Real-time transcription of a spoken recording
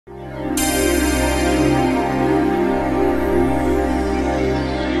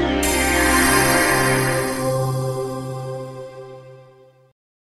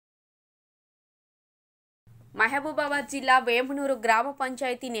మహబూబాబాద్ జిల్లా వేమనూరు గ్రామ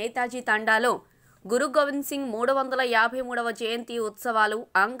పంచాయతీ నేతాజీ తండాలో గురు గోవింద్ సింగ్ 353వ జయంతి ఉత్సవాలు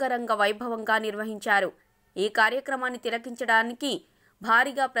అంగరంగ వైభవంగా నిర్వహించారు. ఈ కార్యక్రమాన్ని తిలకించడానికి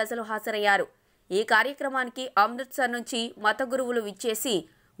భారీగా ప్రజలు హాజరయ్యారు. ఈ కార్యక్రమానికి అమృత్సర్ నుంచి మత గురువులు విచ్చేసి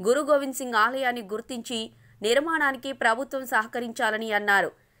గురు గోవింద్ సింగ్ ఆలయాన్ని గుర్తించి నిర్మాణానికి ప్రభుత్వం సహకరించాలని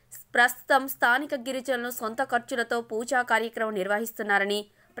అన్నారు. ప్రస్తుతం స్థానిక గిరిజనులు సొంత ఖర్చులతో పూజా కార్యక్రమం నిర్వహిస్తున్నారని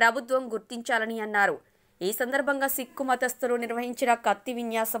ప్రభుత్వం గుర్తించాలని అన్నారు. ఈ సందర్భంగా సిక్కు మతస్థులు నిర్వహించిన కత్తి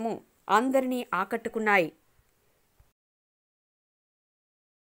విన్యాసము అందరినీ ఆకట్టుకున్నాయి.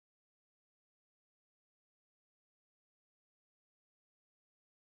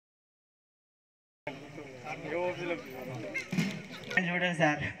 చూడండి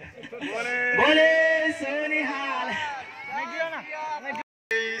సార్, బోలే సోనిహాల్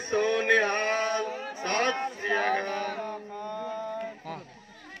సోనిహాల్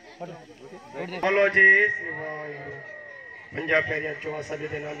बोलो जी पंजाब प्यारिया चौहा सभी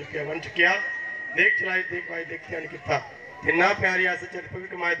के नाम लिखिया बन चुकिया देख चलाई देख भाई देखते हैं कितना इतना प्यारिया से चल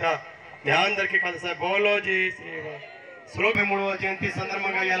पवित्र मायता ध्यान दर के काल साहब बोलो जी श्री श्लोक में मुड़ो जयंती संदर्भ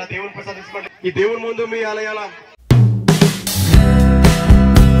में याला देवन प्रसाद इस पर ये देवन मुंदो में याला